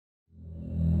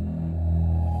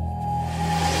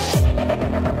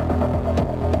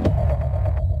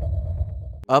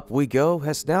Up We Go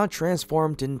has now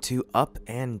transformed into Up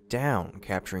and Down,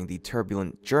 capturing the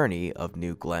turbulent journey of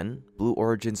New Glenn, Blue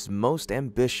Origin's most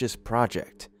ambitious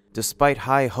project. Despite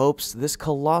high hopes, this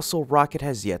colossal rocket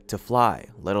has yet to fly,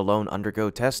 let alone undergo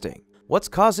testing. What's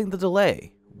causing the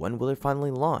delay? When will it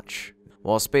finally launch?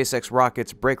 While SpaceX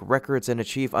rockets break records and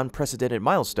achieve unprecedented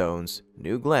milestones,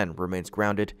 New Glenn remains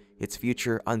grounded, its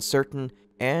future uncertain,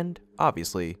 and,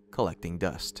 obviously, collecting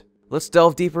dust. Let's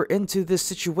delve deeper into this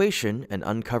situation and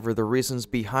uncover the reasons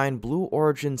behind Blue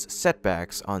Origin's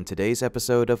setbacks on today's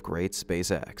episode of Great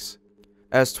SpaceX.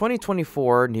 As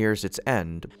 2024 nears its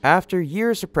end, after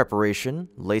years of preparation,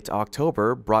 late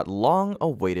October brought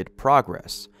long-awaited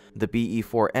progress. The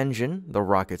BE-4 engine, the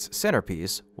rocket's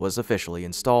centerpiece, was officially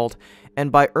installed,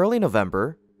 and by early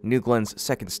November, New Glenn's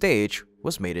second stage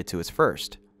was mated to its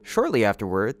first. Shortly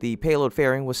afterward, the payload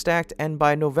fairing was stacked, and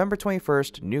by November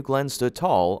 21st, New Glenn stood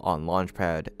tall on launch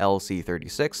pad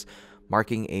LC-36,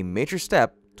 marking a major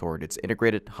step toward its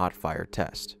integrated hot-fire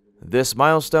test. This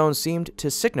milestone seemed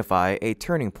to signify a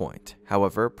turning point.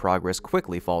 However, progress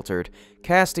quickly faltered,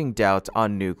 casting doubt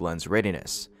on New Glenn's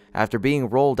readiness. After being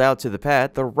rolled out to the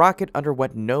pad, the rocket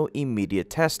underwent no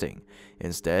immediate testing.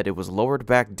 Instead, it was lowered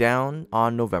back down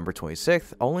on November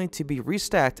 26th, only to be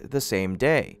restacked the same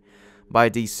day. By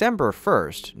December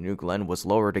 1st, New Glenn was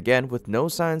lowered again with no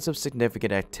signs of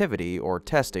significant activity or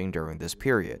testing during this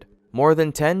period. More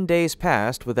than 10 days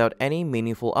passed without any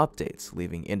meaningful updates,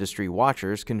 leaving industry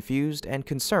watchers confused and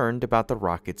concerned about the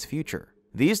rocket's future.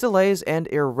 These delays and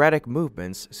erratic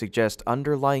movements suggest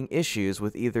underlying issues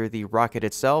with either the rocket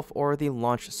itself or the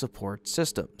launch support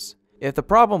systems. If the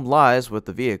problem lies with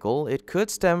the vehicle, it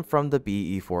could stem from the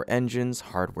BE-4 engine's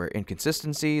hardware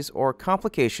inconsistencies or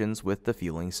complications with the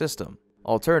fueling system.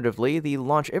 Alternatively, the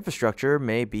launch infrastructure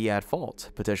may be at fault,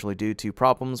 potentially due to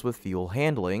problems with fuel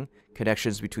handling,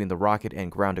 connections between the rocket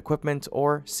and ground equipment,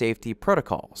 or safety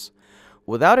protocols.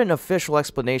 Without an official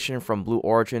explanation from Blue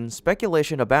Origin,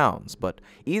 speculation abounds, but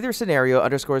either scenario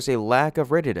underscores a lack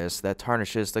of readiness that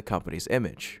tarnishes the company's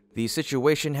image. The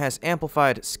situation has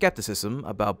amplified skepticism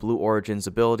about Blue Origin's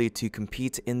ability to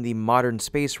compete in the modern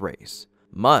space race.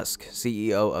 Musk,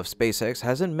 CEO of SpaceX,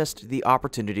 hasn't missed the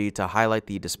opportunity to highlight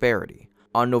the disparity.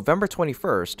 On November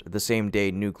 21st, the same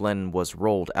day New Glenn was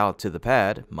rolled out to the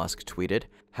pad, Musk tweeted,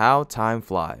 "How time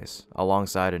flies,"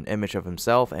 alongside an image of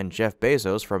himself and Jeff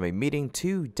Bezos from a meeting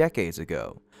 2 decades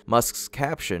ago. Musk's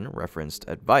caption referenced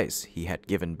advice he had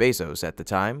given Bezos at the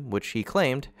time, which he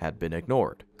claimed had been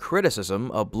ignored.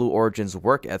 Criticism of Blue Origin's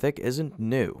work ethic isn't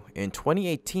new. In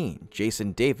 2018,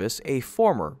 Jason Davis, a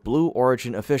former Blue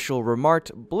Origin official,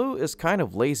 remarked, "Blue is kind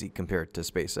of lazy compared to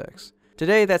SpaceX."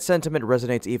 Today, that sentiment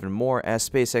resonates even more as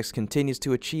SpaceX continues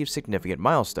to achieve significant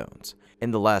milestones.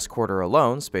 In the last quarter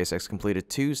alone, SpaceX completed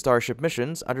 2 Starship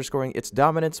missions, underscoring its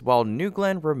dominance while New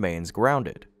Glenn remains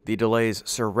grounded. The delays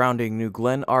surrounding New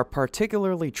Glenn are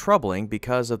particularly troubling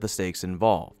because of the stakes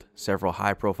involved. Several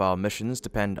high-profile missions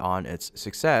depend on its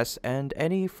success, and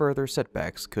any further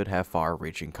setbacks could have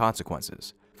far-reaching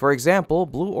consequences. For example,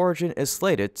 Blue Origin is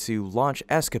slated to launch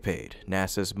Escapade,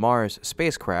 NASA's Mars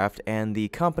spacecraft, and the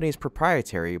company's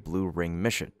proprietary Blue Ring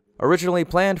mission. Originally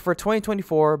planned for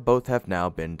 2024, both have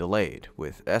now been delayed,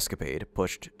 with Escapade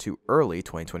pushed to early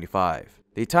 2025.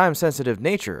 The time-sensitive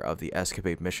nature of the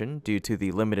Escapade mission, due to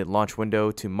the limited launch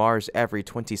window to Mars every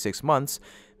 26 months,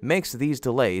 makes these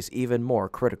delays even more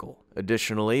critical.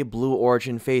 Additionally, Blue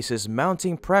Origin faces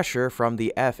mounting pressure from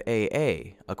the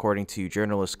FAA. According to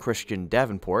journalist Christian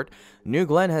Davenport, New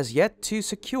Glenn has yet to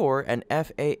secure an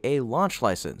FAA launch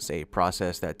license, a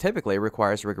process that typically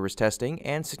requires rigorous testing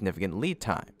and significant lead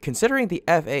time. Considering the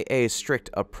FAA's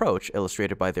strict approach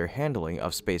illustrated by their handling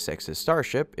of SpaceX's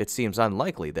Starship, it seems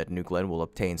unlikely that New Glenn will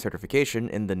obtain certification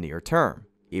in the near term.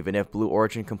 Even if Blue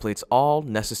Origin completes all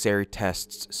necessary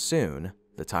tests soon,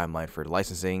 the timeline for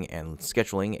licensing and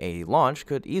scheduling a launch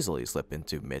could easily slip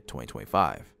into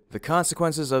mid-2025. The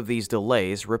consequences of these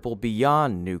delays ripple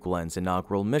beyond New Glenn's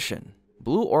inaugural mission.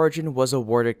 Blue Origin was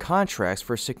awarded contracts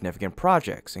for significant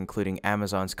projects, including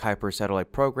Amazon's Kuiper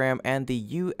satellite program and the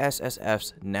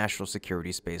USSF's National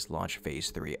Security Space Launch Phase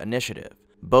 3 initiative.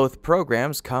 Both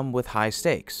programs come with high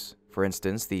stakes. For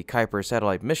instance, the Kuiper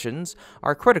satellite missions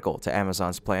are critical to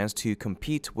Amazon's plans to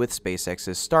compete with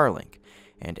SpaceX's Starlink,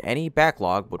 and any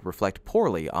backlog would reflect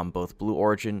poorly on both Blue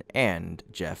Origin and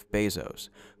Jeff Bezos,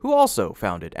 who also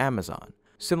founded Amazon.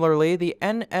 Similarly, the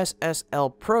NSSL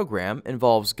program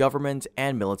involves government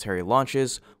and military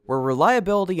launches where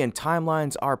reliability and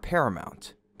timelines are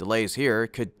paramount. Delays here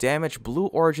could damage Blue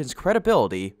Origin's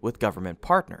credibility with government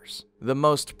partners. The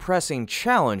most pressing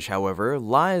challenge, however,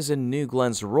 lies in New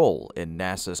Glenn's role in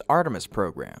NASA's Artemis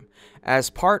program.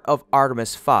 As part of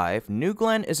Artemis 5, New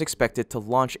Glenn is expected to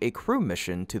launch a crew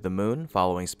mission to the moon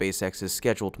following SpaceX's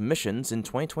scheduled missions in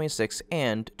 2026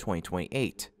 and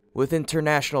 2028. With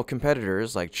international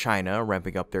competitors like China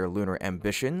ramping up their lunar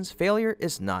ambitions, failure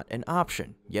is not an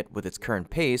option. Yet with its current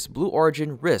pace, Blue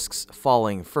Origin risks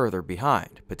falling further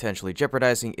behind, potentially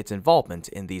jeopardizing its involvement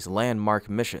in these landmark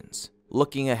missions.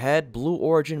 Looking ahead, Blue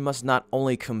Origin must not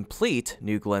only complete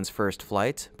New Glenn's first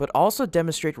flight, but also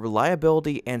demonstrate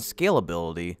reliability and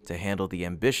scalability to handle the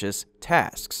ambitious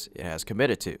tasks it has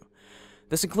committed to.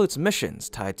 This includes missions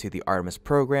tied to the Artemis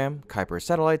program, Kuiper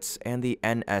satellites, and the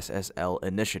NSSL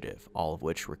initiative, all of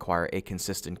which require a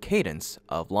consistent cadence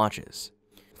of launches.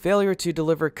 Failure to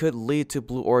deliver could lead to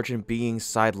Blue Origin being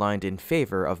sidelined in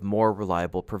favor of more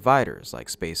reliable providers like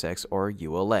SpaceX or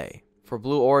ULA. For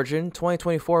Blue Origin,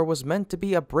 2024 was meant to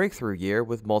be a breakthrough year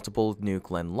with multiple New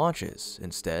Glenn launches.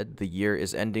 Instead, the year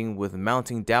is ending with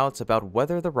mounting doubts about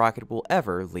whether the rocket will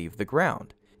ever leave the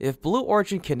ground. If Blue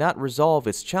Origin cannot resolve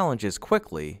its challenges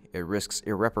quickly, it risks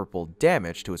irreparable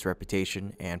damage to its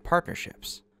reputation and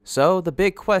partnerships. So, the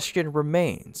big question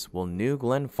remains, will New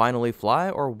Glenn finally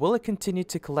fly, or will it continue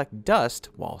to collect dust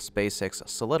while SpaceX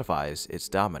solidifies its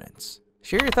dominance?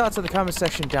 Share your thoughts in the comment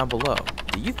section down below.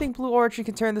 Do you think Blue Origin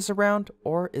can turn this around,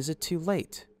 or is it too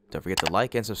late? Don't forget to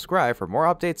like and subscribe for more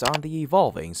updates on the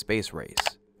evolving space race.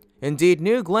 Indeed,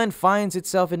 New Glenn finds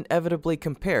itself inevitably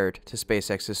compared to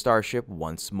SpaceX's Starship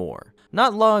once more.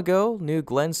 Not long ago, New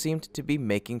Glenn seemed to be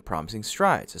making promising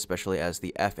strides, especially as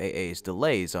the FAA's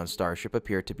delays on Starship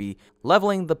appeared to be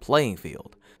leveling the playing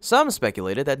field. Some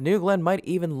speculated that New Glenn might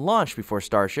even launch before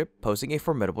Starship, posing a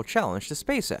formidable challenge to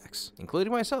SpaceX,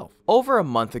 including myself. Over a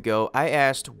month ago, I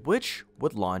asked which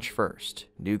would launch first,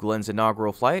 New Glenn's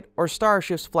inaugural flight or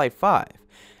Starship's Flight 5.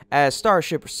 As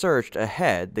Starship surged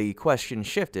ahead, the question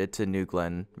shifted to New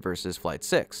Glenn versus Flight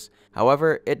 6.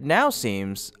 However, it now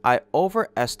seems I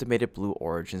overestimated Blue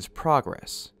Origin's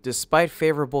progress. Despite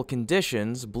favorable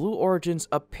conditions, Blue Origin's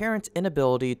apparent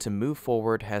inability to move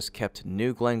forward has kept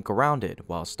New Glenn grounded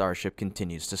while Starship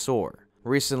continues to soar.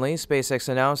 Recently, SpaceX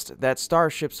announced that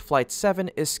Starship's Flight 7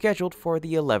 is scheduled for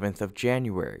the 11th of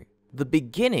January, the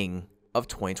beginning of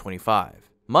 2025.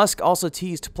 Musk also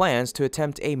teased plans to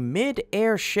attempt a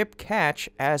mid-air ship catch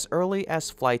as early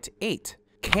as Flight 8.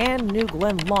 Can New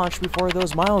Glenn launch before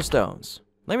those milestones?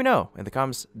 Let me know in the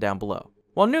comments down below.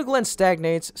 While New Glenn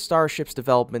stagnates, Starship's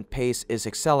development pace is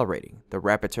accelerating. The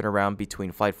rapid turnaround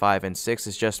between Flight 5 and 6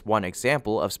 is just one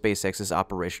example of SpaceX's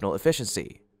operational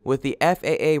efficiency. With the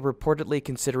FAA reportedly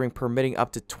considering permitting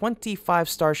up to 25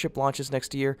 Starship launches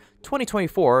next year,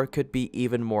 2024 could be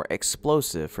even more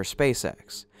explosive for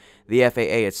SpaceX. The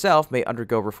FAA itself may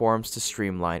undergo reforms to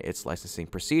streamline its licensing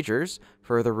procedures,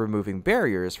 further removing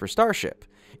barriers for Starship.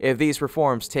 If these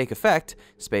reforms take effect,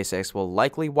 SpaceX will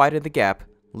likely widen the gap,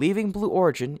 leaving Blue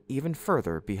Origin even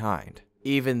further behind.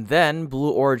 Even then,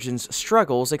 Blue Origin's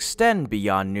struggles extend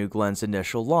beyond New Glenn's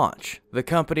initial launch. The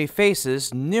company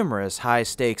faces numerous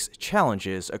high-stakes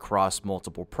challenges across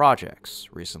multiple projects.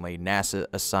 Recently, NASA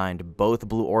assigned both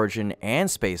Blue Origin and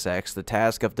SpaceX the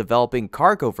task of developing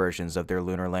cargo versions of their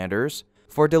lunar landers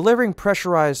for delivering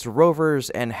pressurized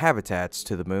rovers and habitats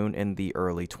to the moon in the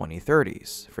early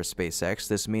 2030s. For SpaceX,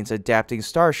 this means adapting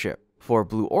Starship. For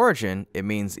Blue Origin, it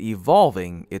means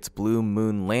evolving its Blue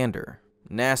Moon lander.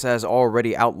 NASA has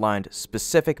already outlined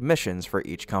specific missions for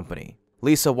each company.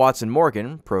 Lisa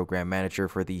Watson-Morgan, program manager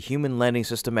for the Human Landing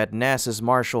System at NASA's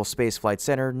Marshall Space Flight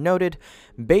Center, noted,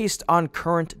 based on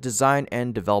current design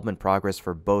and development progress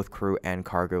for both crew and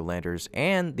cargo landers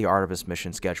and the Artemis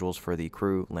mission schedules for the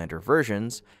crew lander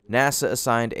versions, NASA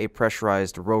assigned a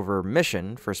pressurized rover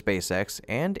mission for SpaceX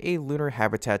and a lunar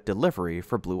habitat delivery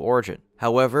for Blue Origin.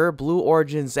 However, Blue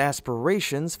Origin's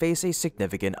aspirations face a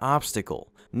significant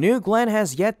obstacle. New Glenn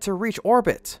has yet to reach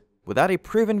orbit. Without a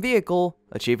proven vehicle,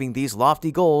 achieving these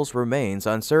lofty goals remains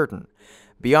uncertain.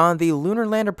 Beyond the lunar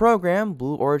lander program,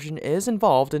 Blue Origin is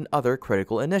involved in other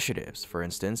critical initiatives. For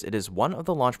instance, it is one of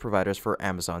the launch providers for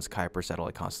Amazon's Kuiper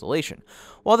satellite constellation.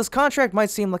 While this contract might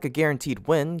seem like a guaranteed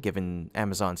win, given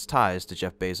Amazon's ties to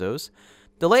Jeff Bezos,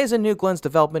 delays in New Glenn's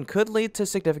development could lead to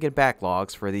significant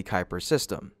backlogs for the Kuiper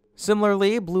system.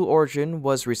 Similarly, Blue Origin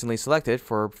was recently selected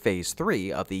for Phase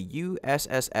 3 of the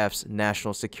USSF's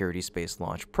National Security Space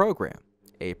Launch Program,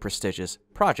 a prestigious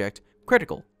project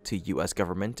critical to U.S.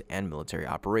 government and military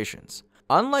operations.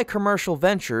 Unlike commercial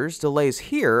ventures, delays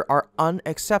here are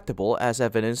unacceptable, as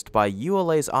evidenced by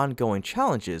ULA's ongoing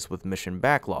challenges with mission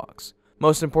backlogs.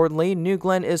 Most importantly, New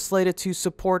Glenn is slated to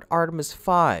support Artemis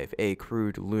 5, a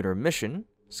crewed lunar mission,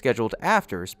 scheduled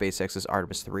after SpaceX's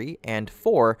Artemis 3 and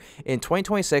 4 in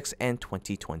 2026 and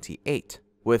 2028.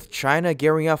 With China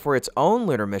gearing up for its own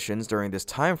lunar missions during this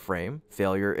time frame,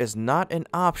 failure is not an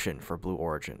option for Blue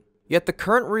Origin. Yet the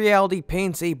current reality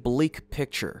paints a bleak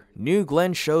picture. New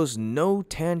Glenn shows no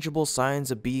tangible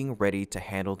signs of being ready to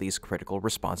handle these critical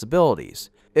responsibilities.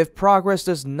 If progress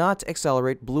does not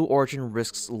accelerate, Blue Origin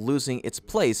risks losing its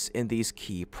place in these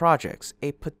key projects,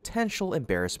 a potential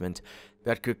embarrassment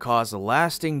that could cause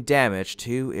lasting damage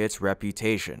to its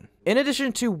reputation. In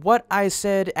addition to what I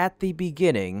said at the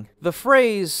beginning, the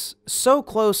phrase, "so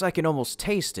close I can almost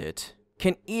taste it,"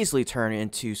 can easily turn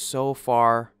into "so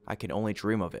far I can only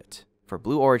dream of it" for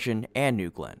Blue Origin and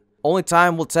New Glenn. Only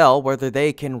time will tell whether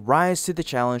they can rise to the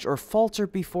challenge or falter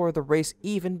before the race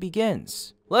even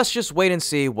begins. Let's just wait and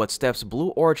see what steps Blue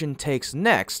Origin takes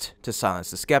next to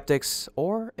silence the skeptics,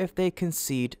 or if they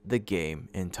concede the game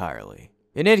entirely.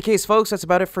 In any case, folks, that's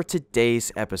about it for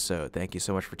today's episode. Thank you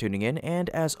so much for tuning in, and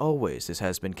as always, this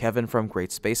has been Kevin from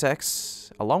Great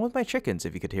SpaceX, along with my chickens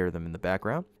if you could hear them in the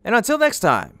background. And until next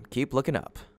time, keep looking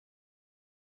up.